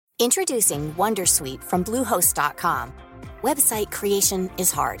Introducing Wondersuite from Bluehost.com. Website creation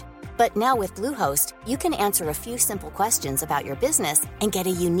is hard, but now with Bluehost, you can answer a few simple questions about your business and get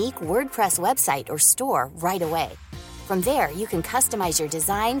a unique WordPress website or store right away. From there, you can customize your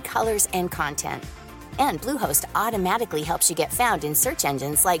design, colors, and content. And Bluehost automatically helps you get found in search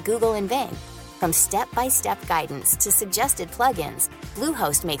engines like Google and Bing. From step-by-step guidance to suggested plugins,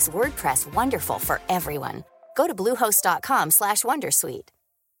 Bluehost makes WordPress wonderful for everyone. Go to bluehost.com/wondersuite.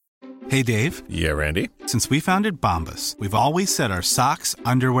 Hey, Dave. Yeah, Randy. Since we founded Bombas, we've always said our socks,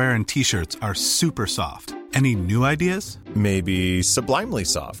 underwear, and T-shirts are super soft. Any new ideas? Maybe sublimely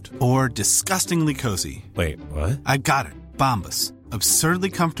soft. Or disgustingly cozy. Wait, what? I got it. Bombas. Absurdly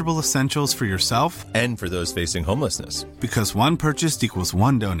comfortable essentials for yourself and for those facing homelessness. Because one purchased equals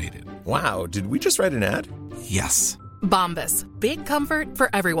one donated. Wow, did we just write an ad? Yes. Bombas. Big comfort for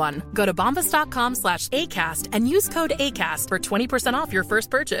everyone. Go to bombas.com/ACAST and use code ACAST for 20% off your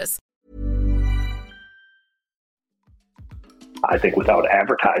first purchase. I think without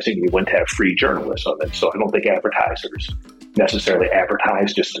advertising, you wouldn't have free journalism. And so I don't think advertisers necessarily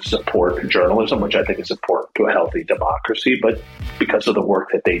advertise just to support journalism, which I think is important to a healthy democracy. But because of the work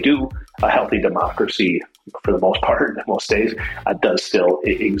that they do, a healthy democracy, for the most part, most days, does still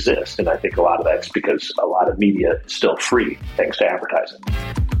exist. And I think a lot of that's because a lot of media is still free, thanks to advertising.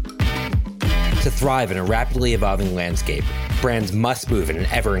 To thrive in a rapidly evolving landscape, brands must move at an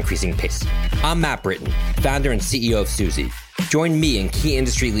ever-increasing pace. I'm Matt Britton, founder and CEO of Suzy. Join me and key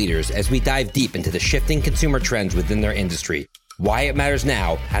industry leaders as we dive deep into the shifting consumer trends within their industry, why it matters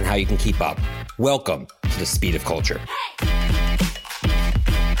now, and how you can keep up. Welcome to the speed of culture.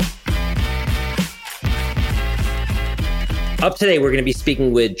 Up today, we're going to be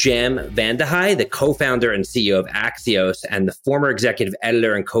speaking with Jim VandeHei, the co-founder and CEO of Axios and the former executive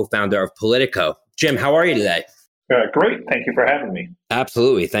editor and co-founder of Politico. Jim, how are you today? Great. Thank you for having me.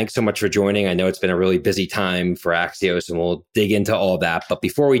 Absolutely. Thanks so much for joining. I know it's been a really busy time for Axios, and we'll dig into all that. But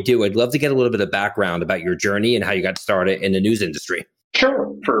before we do, I'd love to get a little bit of background about your journey and how you got started in the news industry.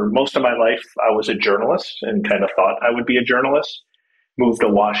 Sure. For most of my life, I was a journalist and kind of thought I would be a journalist. Moved to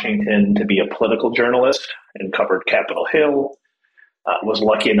Washington to be a political journalist and covered Capitol Hill. Was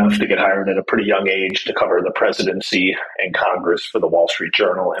lucky enough to get hired at a pretty young age to cover the presidency and Congress for the Wall Street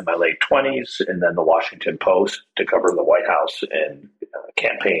Journal in my late 20s, and then the Washington Post to cover the White House and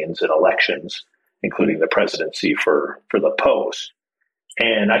campaigns and elections, including the presidency for the Post.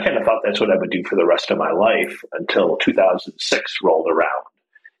 And I kind of thought that's what I would do for the rest of my life until 2006 rolled around.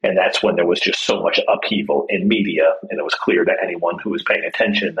 And that's when there was just so much upheaval in media, and it was clear to anyone who was paying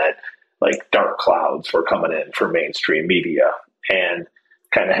attention that like dark clouds were coming in for mainstream media. And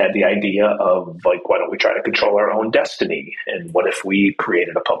kind of had the idea of like, why don't we try to control our own destiny? And what if we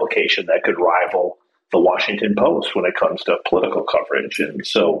created a publication that could rival the Washington Post when it comes to political coverage? And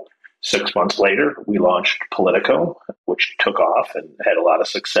so 6 months later, we launched Politico, which took off and had a lot of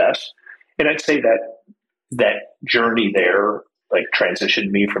success. And I'd say that journey there like transitioned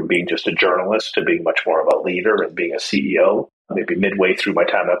me from being just a journalist to being much more of a leader and being a CEO. Maybe midway through my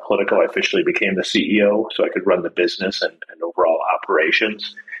time at Politico, I officially became the CEO so I could run the business and overall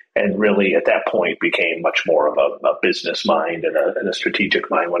operations. And really at that point became much more of a business mind and a strategic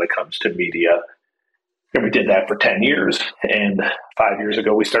mind when it comes to media. And we did that for 10 years. And 5 years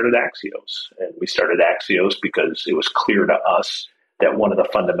ago, we started Axios. And we started Axios because it was clear to us that one of the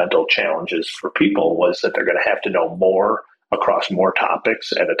fundamental challenges for people was that they're going to have to know more across more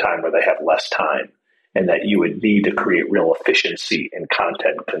topics at a time where they have less time, and that you would need to create real efficiency in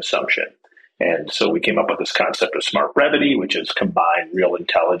content consumption. And so we came up with this concept of smart brevity, which is combine real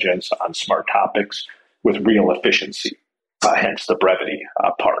intelligence on smart topics with real efficiency, hence the brevity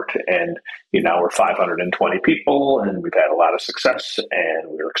part. And now we're 520 people, and we've had a lot of success, and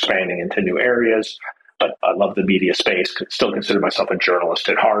we're expanding into new areas. But I love the media space, still consider myself a journalist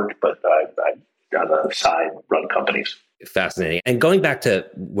at heart, but I on the side run companies. Fascinating. And going back to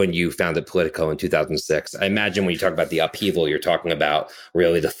when you founded Politico in 2006, I imagine when you talk about the upheaval, you're talking about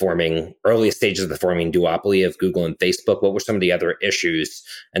really the earliest stages of the forming duopoly of Google and Facebook. What were some of the other issues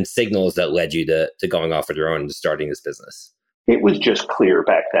and signals that led you to going off on your own and starting this business? It was just clear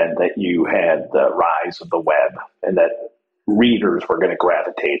back then that you had the rise of the web and that readers were going to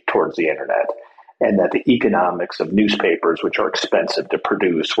gravitate towards the internet, and that the economics of newspapers, which are expensive to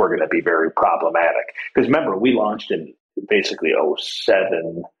produce, were going to be very problematic. Because remember, we launched in basically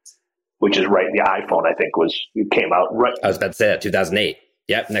 2007, which is right. The iPhone, I think, came out right. I was about to say that, 2008.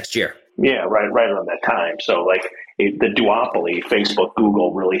 Yep, next year. Yeah, right around that time. So the duopoly, Facebook,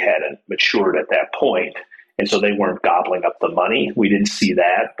 Google really hadn't matured at that point. And so they weren't gobbling up the money. We didn't see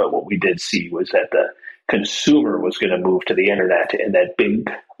that. But what we did see was that the consumer was going to move to the internet, and that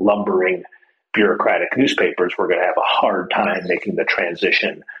big lumbering bureaucratic newspapers were going to have a hard time making the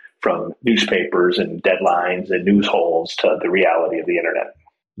transition from newspapers and deadlines and news holes to the reality of the internet.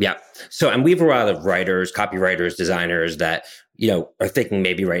 Yeah. So, and we have a lot of writers, copywriters, designers that, are thinking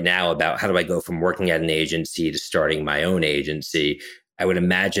maybe right now about how do I go from working at an agency to starting my own agency? I would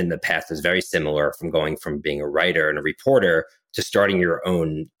imagine the path is very similar from going from being a writer and a reporter to starting your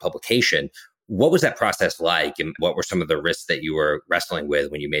own publication. What was that process like? And what were some of the risks that you were wrestling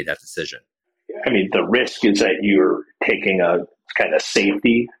with when you made that decision? I mean, the risk is that you're taking a kind of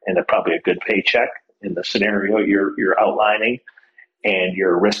safety and probably a good paycheck in the scenario you're outlining, and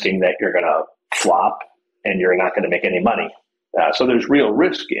you're risking that you're going to flop and you're not going to make any money. So there's real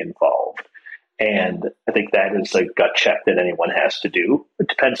risk involved. And I think that is a gut check that anyone has to do. It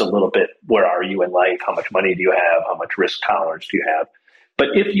depends a little bit, where are you in life? How much money do you have? How much risk tolerance do you have? But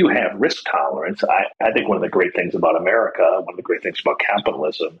if you have risk tolerance, I think one of the great things about America, one of the great things about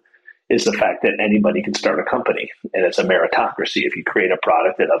capitalism, is the fact that anybody can start a company, and it's a meritocracy. If you create a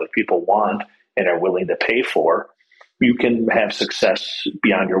product that other people want and are willing to pay for, you can have success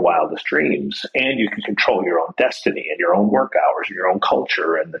beyond your wildest dreams, and you can control your own destiny and your own work hours and your own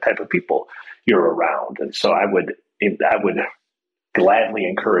culture and the type of people you're around. And so I would gladly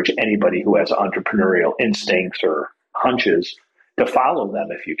encourage anybody who has entrepreneurial instincts or hunches to follow them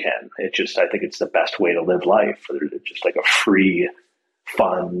if you can. I think it's the best way to live life. It's just like a free,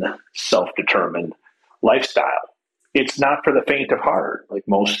 fun, self-determined lifestyle. It's not for the faint of heart. Like,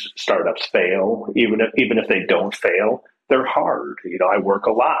 most startups fail. Even if they don't fail, they're hard. I work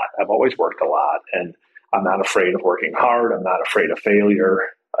a lot. I've always worked a lot, and I'm not afraid of working hard. I'm not afraid of failure.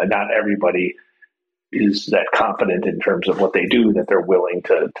 Not everybody is that confident in terms of what they do that they're willing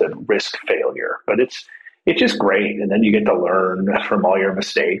to risk failure. But it's just great. And then you get to learn from all your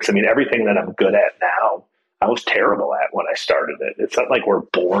mistakes. I mean, everything that I'm good at now, I was terrible at when I started it. It's not like we're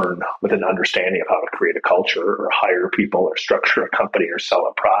born with an understanding of how to create a culture or hire people or structure a company or sell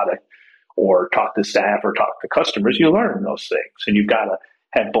a product or talk to staff or talk to customers. You learn those things, and you've got to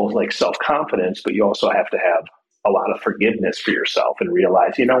have both like self-confidence, but you also have to have a lot of forgiveness for yourself and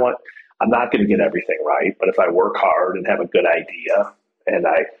realize, you know what, I'm not going to get everything right, but if I work hard and have a good idea and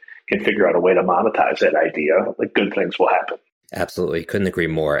I can figure out a way to monetize that idea, like, good things will happen. Absolutely. Couldn't agree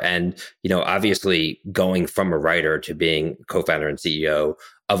more. And, obviously going from a writer to being co-founder and CEO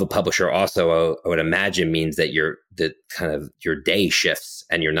of a publisher also, I would imagine, means that your day shifts,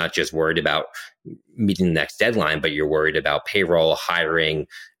 and you're not just worried about meeting the next deadline, but you're worried about payroll, hiring,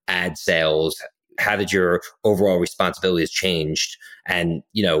 ad sales. How did your overall responsibilities changed? And,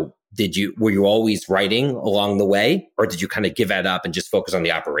 were you always writing along the way, or did you kind of give that up and just focus on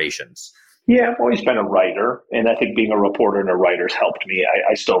the operations? Yeah, I've always been a writer, and I think being a reporter and a writer's helped me.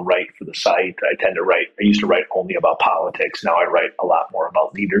 I still write for the site. I used to write only about politics. Now I write a lot more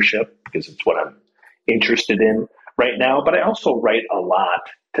about leadership because it's what I'm interested in right now. But I also write a lot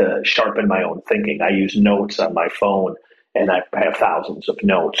to sharpen my own thinking. I use notes on my phone, and I have thousands of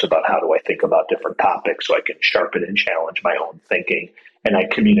notes about how do I think about different topics so I can sharpen and challenge my own thinking. And I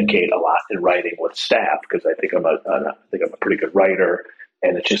communicate a lot in writing with staff because I think I'm a pretty good writer.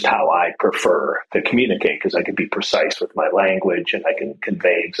 And it's just how I prefer to communicate, because I can be precise with my language and I can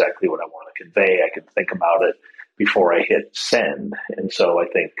convey exactly what I want to convey. I can think about it before I hit send. And so I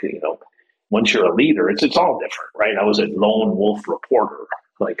think, once you're a leader, it's all different, right? I was a lone wolf reporter.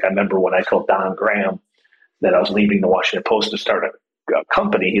 Like, I remember when I told Don Graham that I was leaving the Washington Post to start a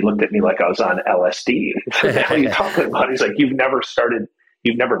company, he looked at me like I was on LSD. What the hell are you talking about? He's like, you've never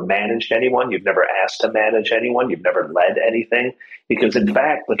managed anyone. You've never asked to manage anyone. You've never led anything. Because in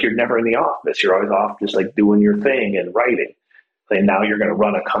fact, like, you're never in the office. You're always off just like doing your thing and writing. And now you're going to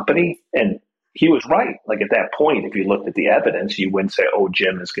run a company. And he was right. Like, at that point, if you looked at the evidence, you wouldn't say, oh,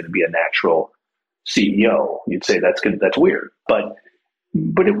 Jim is going to be a natural CEO. You'd say that's weird. But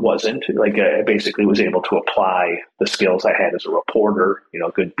it wasn't. Like, I basically was able to apply the skills I had as a reporter,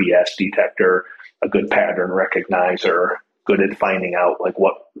 a good BS detector, a good pattern recognizer, good at finding out like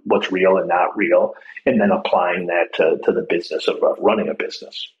what's real and not real, and then applying that to the business of running a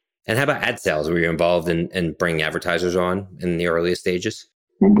business. And how about ad sales? Were you involved in bringing advertisers on in the earliest stages?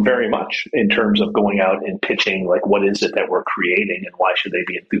 Very much, in terms of going out and pitching, like, what is it that we're creating and why should they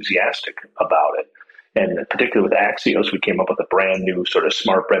be enthusiastic about it? And particularly with Axios, we came up with a brand new sort of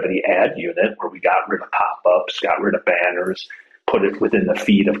smart brevity ad unit where we got rid of pop-ups, got rid of banners, put it within the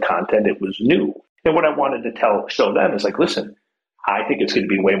feed of content. It was new. And what I wanted to show them is like, listen, I think it's going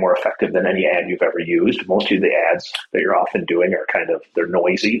to be way more effective than any ad you've ever used. Most of the ads that you're often doing are they're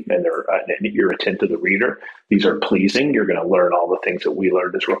noisy and they're irritant to the reader. These are pleasing. You're going to learn all the things that we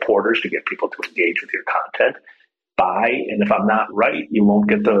learned as reporters to get people to engage with your content. buy. And if I'm not right, you won't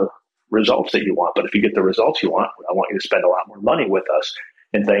get the results that you want. But if you get the results you want, I want you to spend a lot more money with us.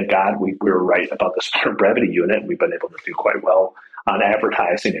 And thank God we were right about the smart brevity unit. And we've been able to do quite well on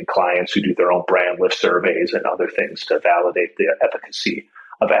advertising and clients who do their own brand lift surveys and other things to validate the efficacy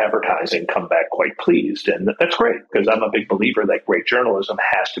of advertising come back quite pleased. And that's great, because I'm a big believer that great journalism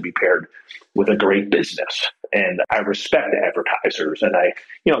has to be paired with a great business. And I respect advertisers. And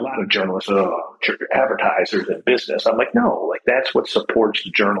a lot of journalists, advertisers and business. I'm like, no, like that's what supports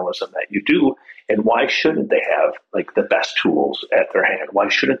the journalism that you do. And why shouldn't they have like the best tools at their hand? Why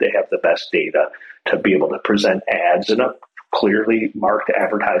shouldn't they have the best data to be able to present ads in a clearly marked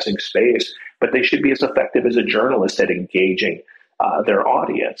advertising space? But they should be as effective as a journalist at engaging their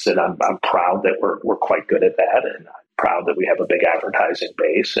audience. And I'm proud that we're quite good at that. And I'm proud that we have a big advertising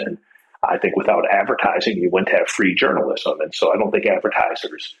base. And I think without advertising, you wouldn't have free journalism. And so I don't think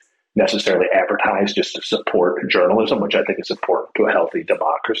advertisers necessarily advertise just to support journalism, which I think is important to a healthy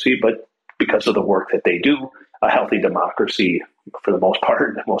democracy. But because of the work that they do, a healthy democracy, for the most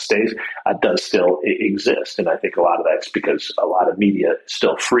part, most days, does still exist. And I think a lot of that's because a lot of media is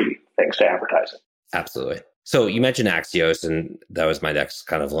still free thanks to advertising. Absolutely. So you mentioned Axios, and that was my next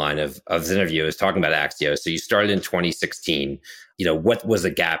kind of line of this interview, is talking about Axios. So you started in 2016. What was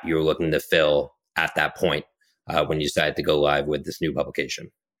the gap you were looking to fill at that point when you decided to go live with this new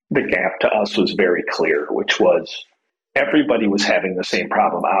publication? The gap to us was very clear, which was everybody was having the same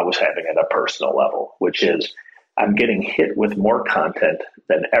problem I was having at a personal level, which is I'm getting hit with more content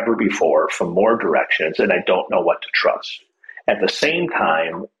than ever before from more directions, and I don't know what to trust. At the same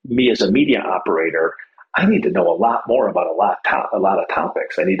time, me as a media operator, I need to know a lot more about a lot of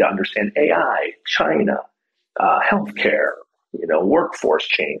topics. I need to understand AI, China, healthcare, workforce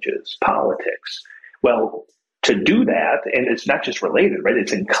changes, politics. Well, to do that, and it's not just related, right?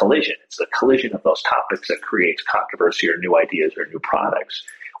 It's in collision. It's the collision of those topics that creates controversy or new ideas or new products.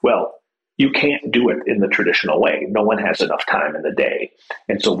 Well, you can't do it in the traditional way. No one has enough time in the day.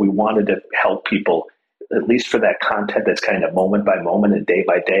 And so we wanted to help people, at least for that content that's kind of moment by moment and day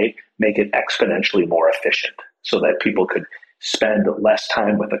by day, make it exponentially more efficient so that people could spend less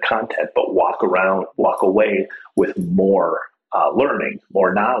time with the content, but walk away with more learning,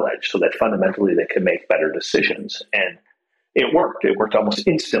 more knowledge, so that fundamentally they can make better decisions. And it worked. It worked almost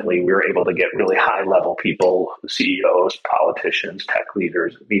instantly. We were able to get really high-level people, CEOs, politicians, tech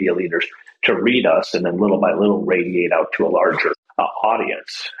leaders, media leaders, to read us and then little by little radiate out to a larger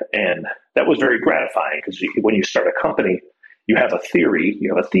audience. And that was very gratifying, because when you start a company, you have a theory,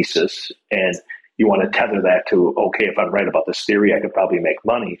 you have a thesis, and you want to tether that to, okay, if I'm right about this theory, I could probably make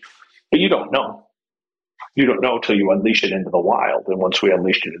money. But you don't know. You don't know until you unleash it into the wild. And once we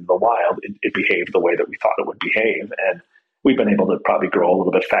unleashed it into the wild, it behaved the way that we thought it would behave. And we've been able to probably grow a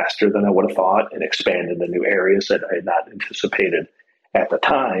little bit faster than I would have thought and expand into new areas that I had not anticipated at the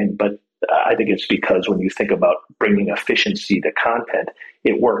time. But I think it's because when you think about bringing efficiency to content,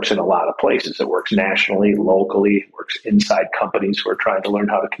 it works in a lot of places. It works nationally, locally, it works inside companies who are trying to learn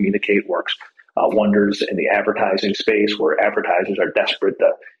how to communicate, works wonders in the advertising space where advertisers are desperate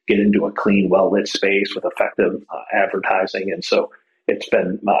to get into a clean, well-lit space with effective advertising. And so it's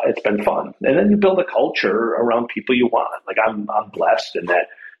been fun. And then you build a culture around people you want. Like I'm blessed in that,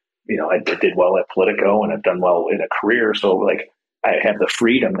 I did well at Politico and I've done well in a career. So like I have the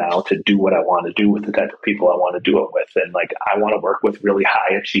freedom now to do what I want to do with the type of people I want to do it with. And like I want to work with really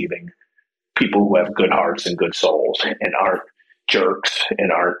high achieving people who have good hearts and good souls and aren't jerks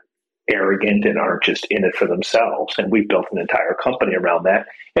and aren't arrogant and aren't just in it for themselves. And we've built an entire company around that.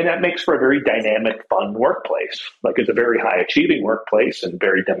 And that makes for a very dynamic, fun workplace. Like it's a very high achieving workplace and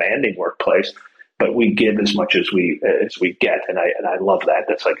very demanding workplace, but we give as much as we get. And I love that.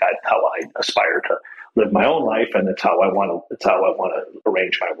 That's like how I aspire to live my own life. And that's how I want to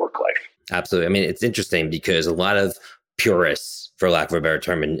arrange my work life. Absolutely. I mean, it's interesting because a lot of purists, for lack of a better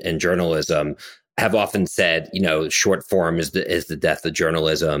term, in journalism have often said, short form is the death of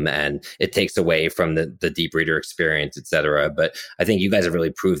journalism and it takes away from the deep reader experience, et cetera. But I think you guys have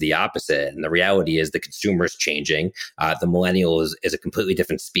really proved the opposite. And the reality is the consumer is changing. The millennial is a completely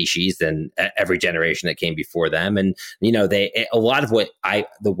different species than every generation that came before them. And, a lot of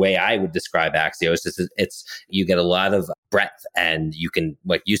the way I would describe Axios is it's you get a lot of breadth and you can,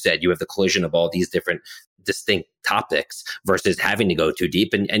 like you said, you have the collision of all these different distinct topics versus having to go too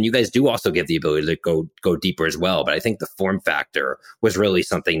deep. And you guys do also give the ability to go deeper as well. But I think the form factor was really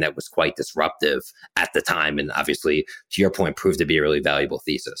something that was quite disruptive at the time. And obviously, to your point, proved to be a really valuable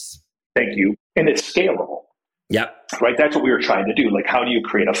thesis. Thank you. And it's scalable. Yep. Right. That's what we were trying to do. Like, how do you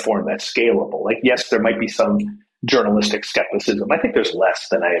create a form that's scalable? Like, yes, there might be some journalistic skepticism. I think there's less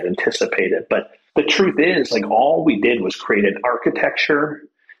than I had anticipated, but the truth is, like, all we did was create an architecture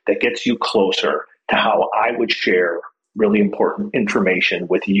that gets you closer to how I would share really important information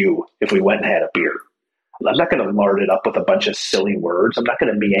with you if we went and had a beer. I'm not going to lard it up with a bunch of silly words. I'm not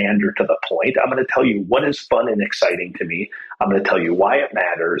going to meander to the point. I'm going to tell you what is fun and exciting to me. I'm going to tell you why it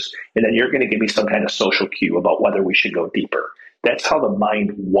matters. And then you're going to give me some kind of social cue about whether we should go deeper. That's how the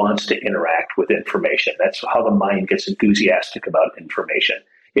mind wants to interact with information. That's how the mind gets enthusiastic about information.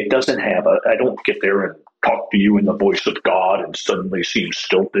 It doesn't have I don't get there and talk to you in the voice of God and suddenly seem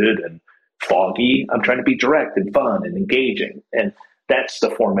stilted and foggy. I'm trying to be direct and fun and engaging. And that's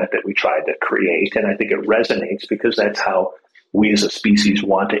the format that we tried to create. And I think it resonates because that's how we as a species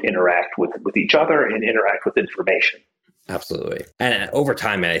want to interact with each other and interact with information. Absolutely. And over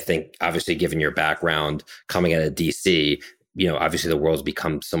time, I think, obviously, given your background coming out of DC, obviously the world's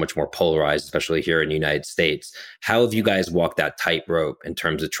become so much more polarized, especially here in the United States. How have you guys walked that tightrope in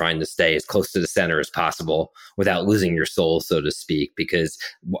terms of trying to stay as close to the center as possible without losing your soul, so to speak? Because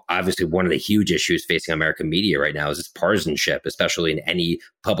obviously one of the huge issues facing American media right now is its partisanship, especially in any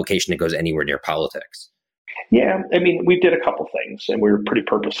publication that goes anywhere near politics. Yeah, I mean, we did a couple things and we were pretty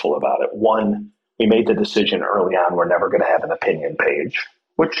purposeful about it. One, we made the decision early on we're never going to have an opinion page,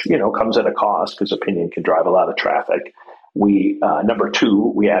 which, comes at a cost because opinion can drive a lot of traffic. Number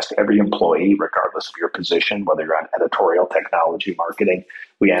two, we asked every employee, regardless of your position, whether you're on editorial, technology, marketing,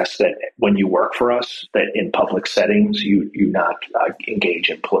 we asked that when you work for us, that in public settings, you not engage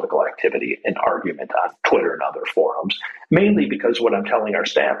in political activity and argument on Twitter and other forums, mainly because what I'm telling our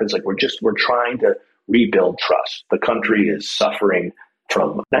staff is like, we're trying to rebuild trust. The country is suffering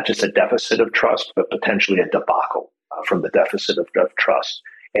from not just a deficit of trust, but potentially a debacle from the deficit of trust.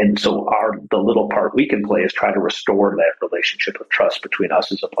 And so the little part we can play is try to restore that relationship of trust between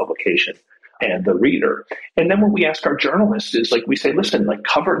us as a publication and the reader. And then what we ask our journalists is like, we say, listen, like,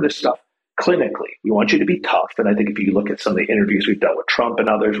 cover this stuff clinically. We want you to be tough. And I think if you look at some of the interviews we've done with Trump and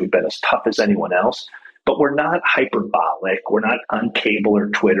others, we've been as tough as anyone else, but we're not hyperbolic. We're not on cable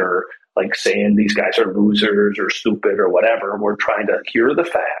or Twitter, like saying these guys are losers or stupid or whatever. We're trying to hear the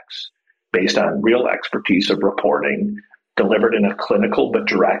facts based on real expertise of reporting, delivered in a clinical but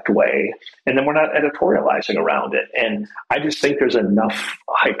direct way. And then we're not editorializing around it. And I just think there's enough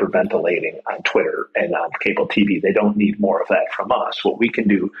hyperventilating on Twitter and on cable TV. They don't need more of that from us. What we can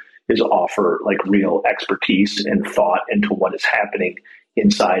do is offer like real expertise and thought into what is happening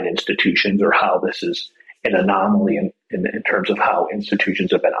inside institutions or how this is an anomaly in terms of how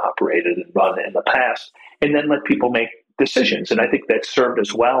institutions have been operated and run in the past, and then let people make decisions. And I think that served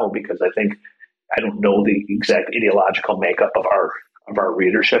us well because I don't know the exact ideological makeup of our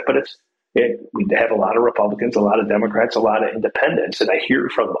readership, but we have a lot of Republicans, a lot of Democrats, a lot of independents. And I hear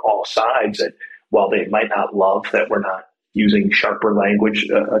from all sides that while they might not love that we're not using sharper language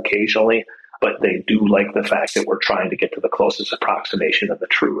occasionally, but they do like the fact that we're trying to get to the closest approximation of the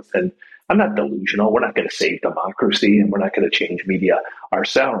truth. And I'm not delusional. We're not going to save democracy and we're not going to change media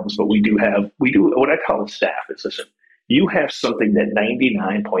ourselves, but we do what I tell the staff is, listen, you have something that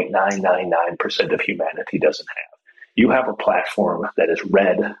 99.999% of humanity doesn't have. You have a platform that is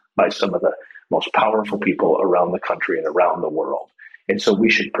read by some of the most powerful people around the country and around the world. And so we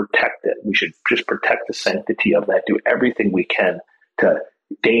should protect it. We should just protect the sanctity of that, do everything we can to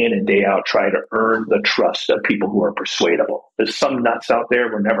day in and day out try to earn the trust of people who are persuadable. There's some nuts out there.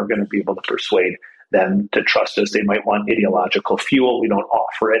 We're never going to be able to persuade them to trust us. They might want ideological fuel. We don't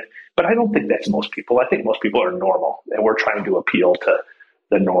offer it. But I don't think that's most people. I think most people are normal, and we're trying to appeal to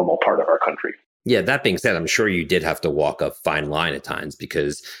the normal part of our country. Yeah, that being said, I'm sure you did have to walk a fine line at times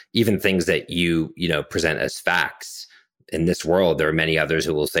because even things that you present as facts in this world, there are many others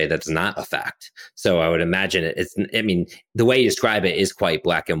who will say that's not a fact. So I would imagine the way you describe it is quite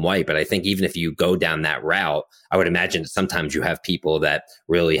black and white, but I think even if you go down that route, I would imagine that sometimes you have people that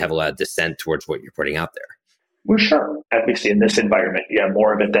really have a lot of dissent towards what you're putting out there. Well, sure. Obviously, in this environment,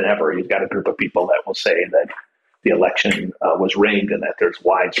 more of it than ever. You've got a group of people that will say that the election was rigged and that there's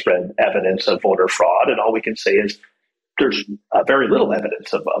widespread evidence of voter fraud. And all we can say is there's very little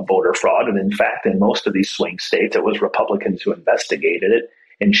evidence of voter fraud. And in fact, in most of these swing states, it was Republicans who investigated it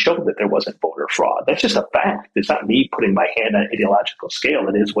and showed that there wasn't voter fraud. That's just a fact. It's not me putting my hand on an ideological scale.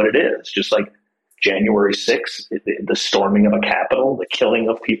 It is what it is. Just like January 6th, the storming of a Capitol, the killing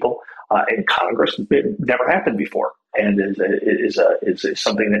of people in Congress, it never happened before. And is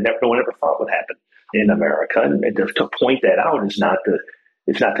something that no one ever thought would happen in America. And to point that out is not to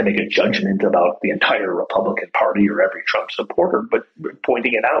make a judgment about the entire Republican Party or every Trump supporter, but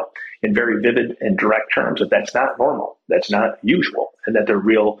pointing it out in very vivid and direct terms that that's not normal, that's not usual, and that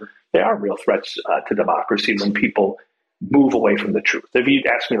they are real threats to democracy when people move away from the truth. If you'd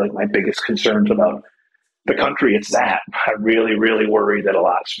ask me like my biggest concerns about the country, it's that. I really, really worry that a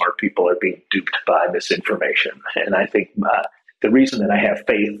lot of smart people are being duped by misinformation. And I think the reason that I have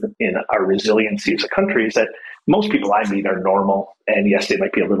faith in our resiliency as a country is that most people I meet are normal. And yes, they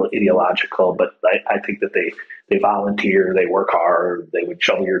might be a little ideological, but I think that they volunteer, they work hard, they would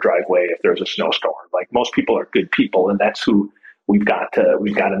shovel your driveway if there's a snowstorm. Like most people are good people, and that's who we've got to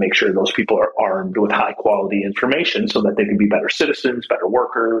make sure those people are armed with high quality information so that they can be better citizens, better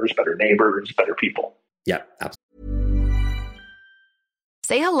workers, better neighbors, better people. Yeah, absolutely.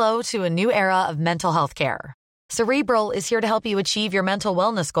 Say hello to a new era of mental health care. Cerebral is here to help you achieve your mental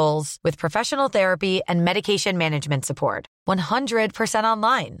wellness goals with professional therapy and medication management support. 100%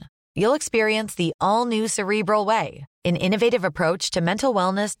 online. You'll experience the all-new Cerebral Way, an innovative approach to mental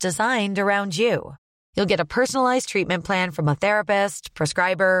wellness designed around you. You'll get a personalized treatment plan from a therapist,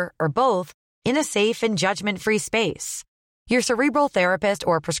 prescriber, or both in a safe and judgment-free space. Your Cerebral therapist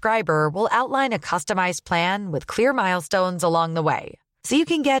or prescriber will outline a customized plan with clear milestones along the way, so you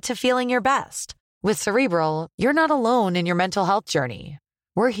can get to feeling your best. With Cerebral, you're not alone in your mental health journey.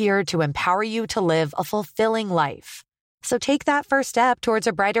 We're here to empower you to live a fulfilling life. So take that first step towards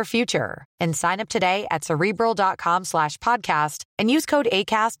a brighter future and sign up today at Cerebral.com/podcast and use code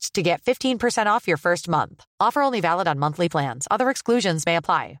ACAST to get 15% off your first month. Offer only valid on monthly plans. Other exclusions may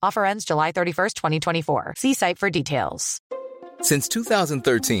apply. Offer ends July 31st, 2024. See site for details. Since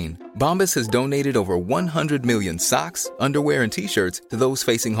 2013, Bombas has donated over 100 million socks, underwear, and T-shirts to those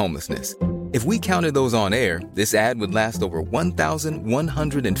facing homelessness. If we counted those on air, this ad would last over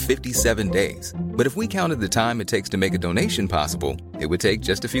 1,157 days. But if we counted the time it takes to make a donation possible, it would take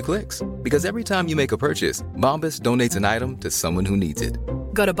just a few clicks. Because every time you make a purchase, Bombas donates an item to someone who needs it.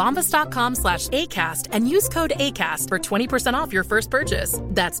 Go to bombas.com/ACAST and use code ACAST for 20% off your first purchase.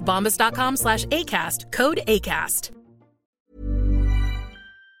 That's bombas.com/ACAST, code ACAST.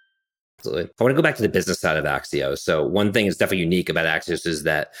 Absolutely. I want to go back to the business side of Axios. So one thing that's definitely unique about Axios is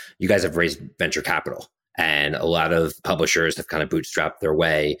that you guys have raised venture capital, and a lot of publishers have kind of bootstrapped their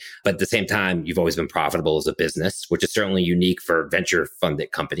way. But at the same time, you've always been profitable as a business, which is certainly unique for venture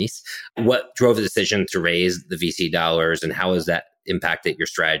funded companies. What drove the decision to raise the VC dollars, and how has that impacted your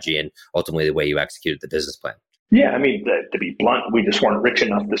strategy and ultimately the way you executed the business plan? Yeah, I mean, to be blunt, we just weren't rich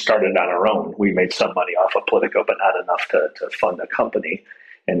enough to start it on our own. We made some money off of Politico, but not enough to fund a company.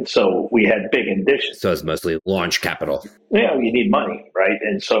 And so we had big ambitions. So it's mostly launch capital. Yeah, you need money, right?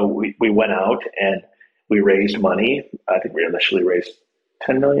 And so we went out and we raised money. I think we initially raised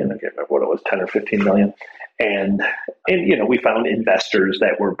 10 million. I can't remember what it was, 10 or 15 million. And you know, we found investors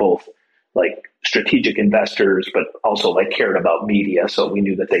that were both like strategic investors, but also like cared about media. So we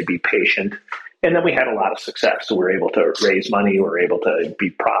knew that they'd be patient. And then we had a lot of success. So we were able to raise money. We were able to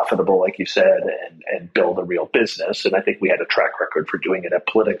be profitable, like you said, and build a real business. And I think we had a track record for doing it at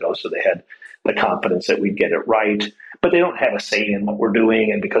Politico. So they had the confidence that we'd get it right. But they don't have a say in what we're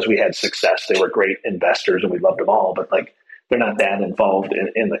doing. And because we had success, they were great investors and we loved them all. But like, they're not that involved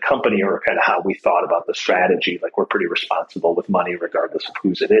in the company or kind of how we thought about the strategy. Like, we're pretty responsible with money regardless of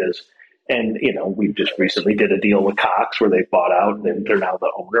whose it is. And, you know, we just recently did a deal with Cox where they bought out and they're now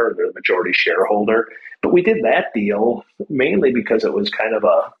the owner, they're the majority shareholder. But we did that deal mainly because it was kind of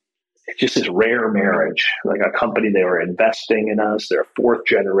just this rare marriage, like a company, they were investing in us. They're fourth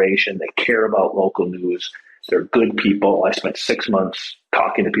generation. They care about local news. They're good people. I spent 6 months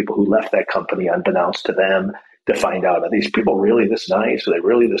talking to people who left that company unbeknownst to them to find out, are these people really this nice? Are they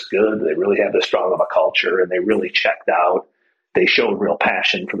really this good? Do they really have this strong of a culture? And they really checked out. They showed real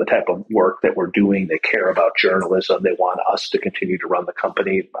passion for the type of work that we're doing. They care about journalism. They want us to continue to run the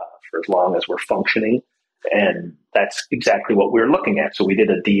company for as long as we're functioning. And that's exactly what we're looking at. So we did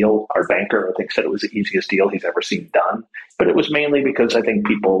a deal. Our banker, I think, said it was the easiest deal he's ever seen done. But it was mainly because I think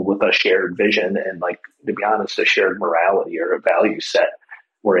people with a shared vision and, like, to be honest, a shared morality or a value set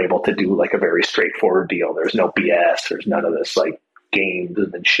were able to do like a very straightforward deal. There's no BS. There's none of this like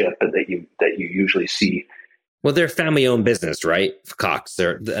gamesmanship that you usually see. Well, they're a family-owned business, right? Cox,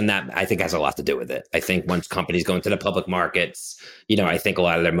 and that I think has a lot to do with it. I think once companies go into the public markets, you know, I think a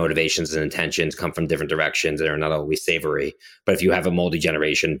lot of their motivations and intentions come from different directions and are not always savory. But if you have a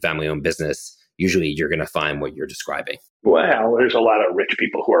multi-generation family-owned business, usually you're going to find what you're describing. Well, there's a lot of rich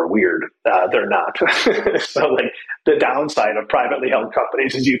people who are weird. They're not. So like the downside of privately held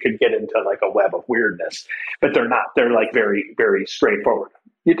companies is you can get into like a web of weirdness, but they're not. They're like very, very straightforward.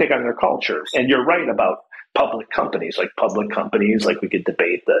 You take on their culture, and you're right about public companies. Like we could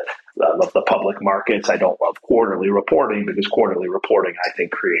debate the public markets. I don't love quarterly reporting because quarterly reporting, I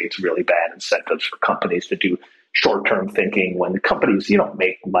think, creates really bad incentives for companies to do short-term thinking. When companies,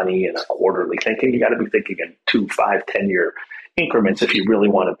 make money in a quarterly thinking, you got to be thinking in 2, 5, 10-year increments if you really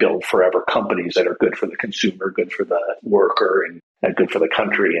want to build forever companies that are good for the consumer, good for the worker, and good for the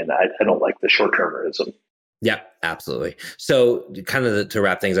country. And I don't like the short-termerism. Yeah, absolutely. So kind of to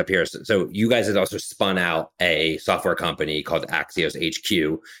wrap things up here. So you guys had also spun out a software company called Axios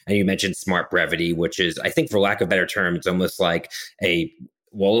HQ, and you mentioned Smart Brevity, which is, I think for lack of a better term, it's almost like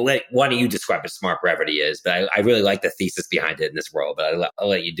why don't you describe what Smart Brevity is? But I really like the thesis behind it in this world, but I'll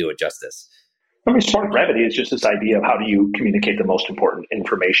let you do it justice. Smart brevity is just this idea of how do you communicate the most important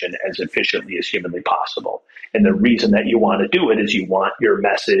information as efficiently as humanly possible. And the reason that you want to do it is you want your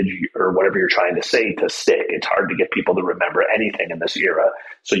message or whatever you're trying to say to stick. It's hard to get people to remember anything in this era.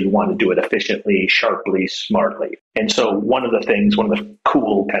 So you want to do it efficiently, sharply, smartly. And so one of the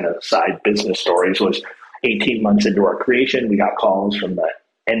cool kind of side business stories was 18 months into our creation, we got calls from the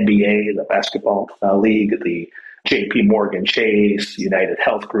NBA, the basketball league, the JP Morgan Chase, United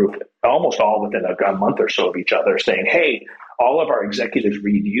Health Group, almost all within a month or so of each other saying, hey, all of our executives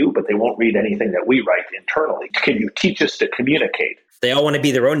read you, but they won't read anything that we write internally. Can you teach us to communicate? They all want to be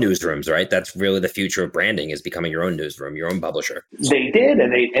their own newsrooms, right? That's really the future of branding, is becoming your own newsroom, your own publisher. They did,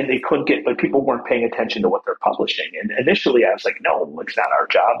 and they couldn't but people weren't paying attention to what they're publishing. And initially I was like, no, it's not our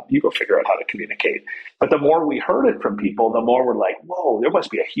job. You go figure out how to communicate. But the more we heard it from people, the more we're like, whoa, there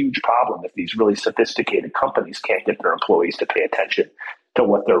must be a huge problem if these really sophisticated companies can't get their employees to pay attention to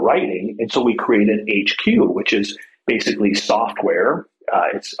what they're writing. And so we created HQ, which is basically software.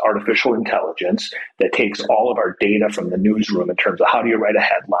 It's artificial intelligence that takes all of our data from the newsroom in terms of how do you write a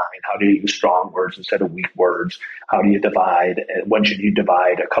headline? How do you use strong words instead of weak words? How do you divide? When should you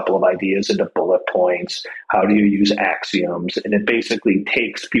divide a couple of ideas into bullet points? How do you use axioms? And it basically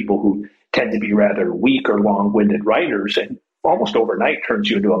takes people who tend to be rather weak or long-winded writers and almost overnight turns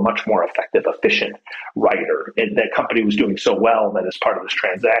you into a much more effective, efficient writer. And that company was doing so well that as part of this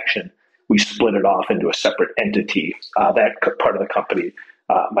transaction, we split it off into a separate entity. That part of the company,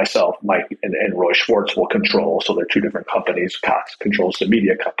 myself, Mike, and Roy Schwartz will control. So they're two different companies. Cox controls the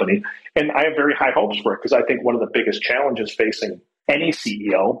media company. And I have very high hopes for it because I think one of the biggest challenges facing any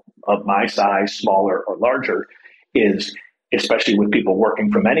CEO of my size, smaller or larger, is, especially with people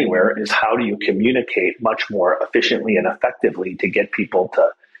working from anywhere, is how do you communicate much more efficiently and effectively to get people to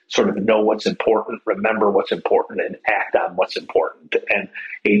sort of know what's important, remember what's important, and act on what's important. And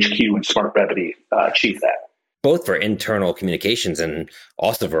HQ and Smart Brevity achieve that. Both for internal communications and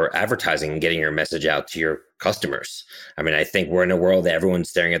also for advertising and getting your message out to your customers. I mean, I think we're in a world that everyone's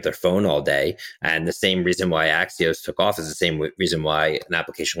staring at their phone all day. And the same reason why Axios took off is the same reason why an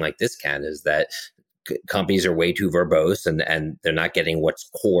application like this can, is that companies are way too verbose and they're not getting what's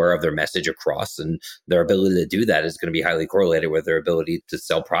core of their message across. And their ability to do that is going to be highly correlated with their ability to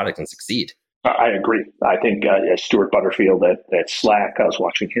sell product and succeed. I agree. I think Stuart Butterfield at Slack, I was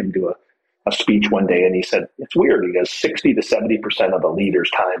watching him do a speech one day, and he said, it's weird. He goes, 60 to 70% of the leader's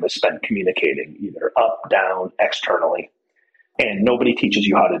time is spent communicating, either up, down, externally, and nobody teaches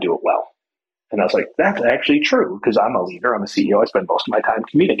you how to do it well. And I was like, that's actually true, because I'm a leader, I'm a CEO, I spend most of my time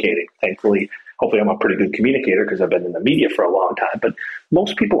communicating. Thankfully, hopefully I'm a pretty good communicator because I've been in the media for a long time, but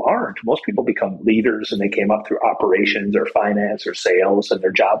most people aren't. Most people become leaders and they came up through operations or finance or sales, and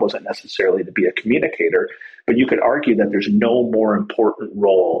their job wasn't necessarily to be a communicator. But you could argue that there's no more important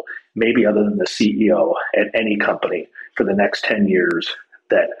role, maybe other than the CEO at any company for the next 10 years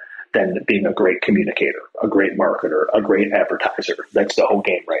than being a great communicator, a great marketer, a great advertiser. That's the whole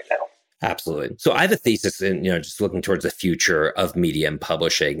game right now. Absolutely. So I have a thesis in, just looking towards the future of media and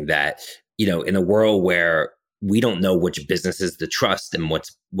publishing that, in a world where we don't know which businesses to trust and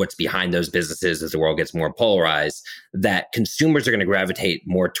what's behind those businesses as the world gets more polarized, that consumers are going to gravitate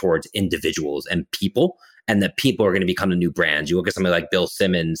more towards individuals and people, and that people are going to become the new brands. You look at somebody like Bill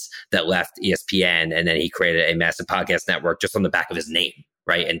Simmons that left ESPN and then he created a massive podcast network just on the back of his name.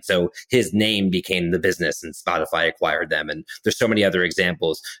 Right. And so his name became the business and Spotify acquired them. And there's so many other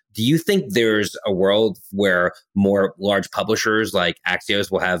examples. Do you think there's a world where more large publishers like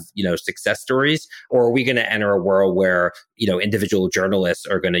Axios will have, success stories? Or are we going to enter a world where, individual journalists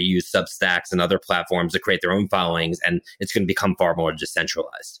are going to use Substacks and other platforms to create their own followings, and it's going to become far more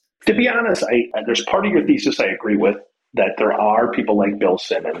decentralized? To be honest, there's part of your thesis I agree with, that there are people like Bill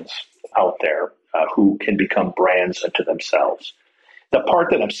Simmons out there who can become brands unto themselves. The part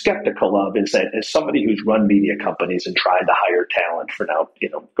that I'm skeptical of is that as somebody who's run media companies and tried to hire talent for now,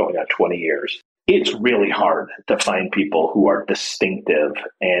 going on 20 years, it's really hard to find people who are distinctive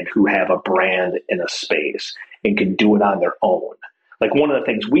and who have a brand in a space and can do it on their own. Like one of the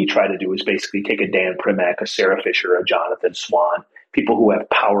things we try to do is basically take a Dan Primack, a Sarah Fisher, a Jonathan Swan, people who have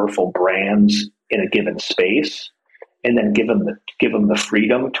powerful brands in a given space, and then give them the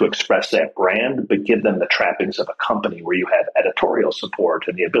freedom to express that brand, but give them the trappings of a company where you have editorial support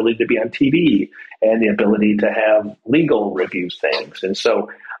and the ability to be on TV and the ability to have legal reviews things. And so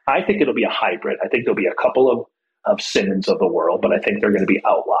I think it'll be a hybrid. I think there'll be a couple of Simmons of the world, but I think they're going to be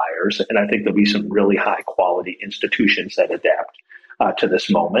outliers. And I think there'll be some really high quality institutions that adapt to this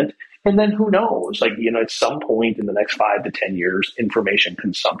moment. And then who knows, at some point in the next 5 to 10 years, information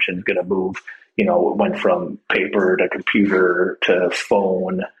consumption is going to move. It went from paper to computer to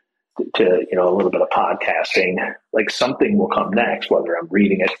phone to, a little bit of podcasting. Like something will come next, whether I'm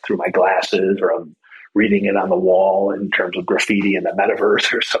reading it through my glasses or I'm reading it on the wall in terms of graffiti in the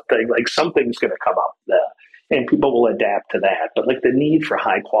metaverse or something. Like something's going to come up and people will adapt to that. But like the need for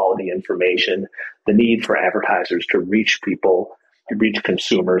high quality information, the need for advertisers to reach people, to reach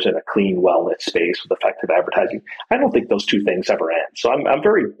consumers in a clean, well-lit space with effective advertising. I don't think those two things ever end. So I'm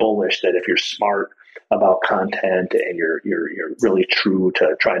very bullish that if you're smart about content and you're really true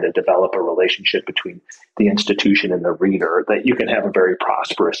to trying to develop a relationship between the institution and the reader, that you can have a very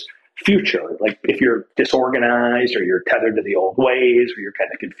prosperous future. Like if you're disorganized or you're tethered to the old ways or you're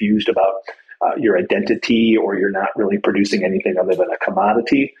kind of confused about your identity or you're not really producing anything other than a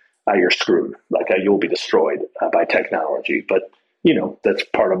commodity, you're screwed. Like you'll be destroyed by technology. But that's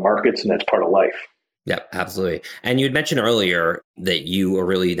part of markets and that's part of life. Yeah, absolutely. And you had mentioned earlier that you are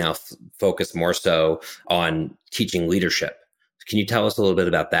really now focused more so on teaching leadership. Can you tell us a little bit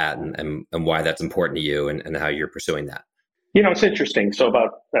about that and why that's important to you and how you're pursuing that? It's interesting. So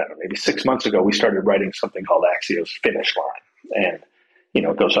about maybe 6 months ago, we started writing something called Axios Finish Line. And,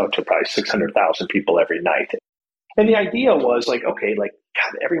 it goes out to probably 600,000 people every night. And the idea was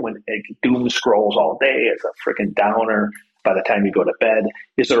God, everyone doom scrolls all day. It's a freaking downer. By the time you go to bed,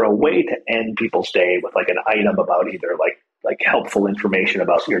 is there a way to end people's day with like an item about either like helpful information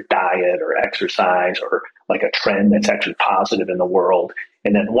about your diet or exercise or like a trend that's actually positive in the world?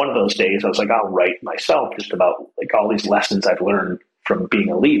 And then one of those days I was like, I'll write myself just about like all these lessons I've learned from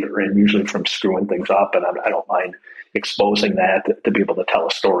being a leader and usually from screwing things up. And I don't mind exposing that to be able to tell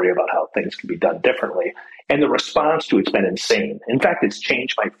a story about how things can be done differently. And the response to it's been insane. In fact, it's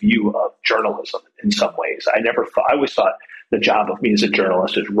changed my view of journalism in some ways. I always thought the job of me as a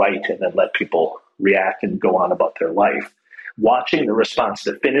journalist is write and then let people react and go on about their life. Watching the response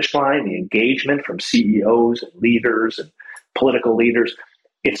to Finish Line, the engagement from CEOs and leaders and political leaders,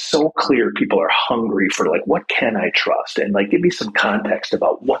 it's so clear people are hungry for like, what can I trust? And like, give me some context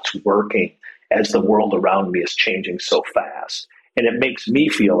about what's working as the world around me is changing so fast. And it makes me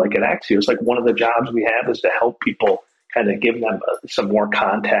feel like at Axios, like one of the jobs we have is to help people kind of give them some more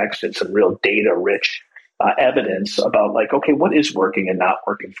context and some real data-rich evidence about like, okay, what is working and not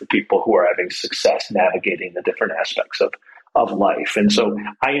working for people who are having success navigating the different aspects of life. And so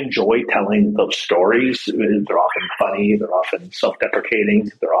I enjoy telling those stories. They're often funny, they're often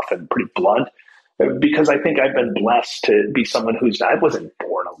self-deprecating, they're often pretty blunt, because I think I've been blessed to be someone I wasn't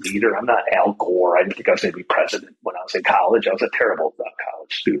born a leader. I'm not Al Gore. I didn't think I was going to be president when I was in college. I was a terrible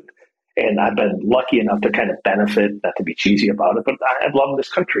college student. And I've been lucky enough to kind of benefit, not to be cheesy about it, but I love this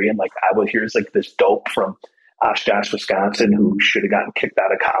country. And like here's like this dope from Oshkosh, Wisconsin, who should have gotten kicked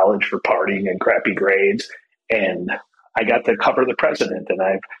out of college for partying and crappy grades. And I got to cover the president, and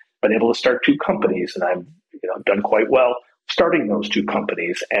I've been able to start 2 companies, and I've done quite well starting those 2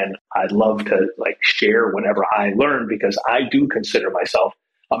 companies. And I'd love to like share whatever I learn, because I do consider myself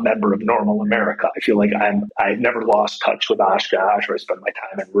a member of normal America. I feel like I've never lost touch with Oshkosh, or I spent my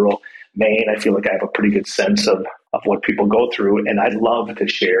time in rural Maine. I feel like I have a pretty good sense of what people go through. And I'd love to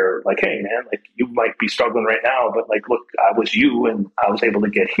share like, hey man, like you might be struggling right now, but like, look, I was you and I was able to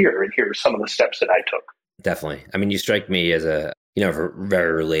get here. And here are some of the steps that I took. Definitely. I mean, you strike me as a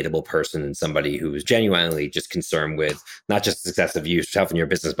very relatable person and somebody who is genuinely just concerned with not just the success of yourself and your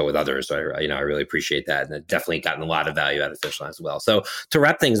business, but with others. So I really appreciate that. And I've definitely gotten a lot of value out of Finish Line as well. So to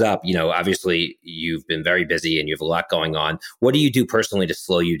wrap things up, obviously you've been very busy and you have a lot going on. What do you do personally to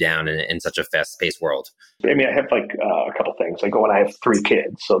slow you down in such a fast-paced world? I mean, I have like a couple things. I go and I have 3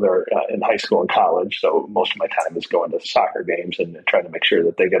 kids, so they're in high school and college. So most of my time is going to soccer games and trying to make sure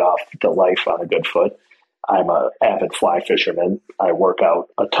that they get off to life on a good foot. I'm an avid fly fisherman. I work out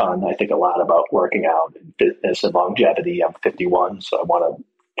a ton. I think a lot about working out and fitness and longevity. I'm 51, so I want to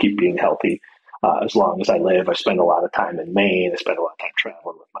keep being healthy as long as I live. I spend a lot of time in Maine. I spend a lot of time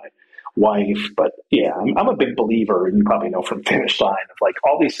traveling with my wife. But yeah, I'm a big believer, and you probably know from Finish Line, of like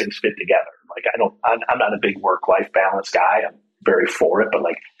all these things fit together. Like, I'm not a big work-life balance guy. I'm very for it, but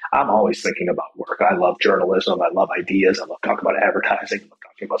like, I'm always thinking about work. I love journalism. I love ideas. I love talking about advertising. I love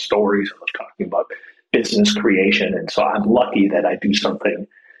talking about stories. I love talking about business creation. And so I'm lucky that I do something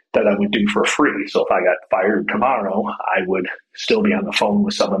that I would do for free. So if I got fired tomorrow, I would still be on the phone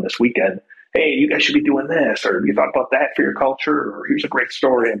with someone this weekend. Hey, you guys should be doing this, or you thought about that for your culture, or here's a great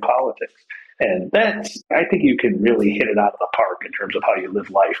story in politics. And I think you can really hit it out of the park in terms of how you live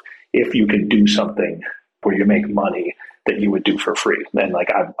life if you can do something where you make money that you would do for free. And like,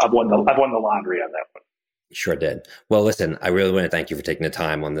 I've won the lottery on that one. Sure did. Well, listen, I really want to thank you for taking the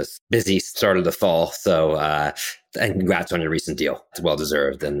time on this busy start of the fall. So, and congrats on your recent deal. It's well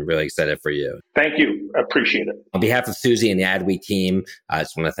deserved and really excited for you. Thank you. I appreciate it. On behalf of Susie and the Adweek team, I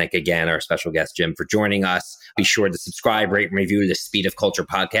just want to thank again our special guest, Jim, for joining us. Be sure to subscribe, rate, and review the Speed of Culture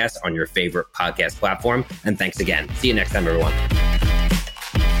podcast on your favorite podcast platform. And thanks again. See you next time, everyone.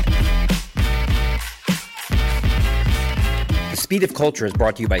 Speed of Culture is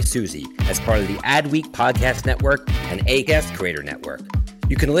brought to you by Suzy as part of the Adweek Podcast Network and Acast Creator Network.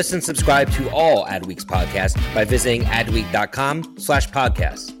 You can listen and subscribe to all Adweek's podcasts by visiting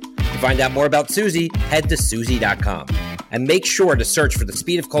adweek.com/podcasts. To find out more about Suzy, head to Suzy.com. And make sure to search for the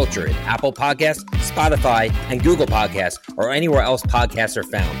Speed of Culture in Apple Podcasts, Spotify, and Google Podcasts, or anywhere else podcasts are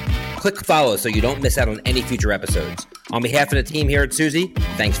found. Click follow so you don't miss out on any future episodes. On behalf of the team here at Suzy,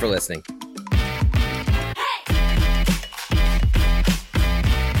 thanks for listening.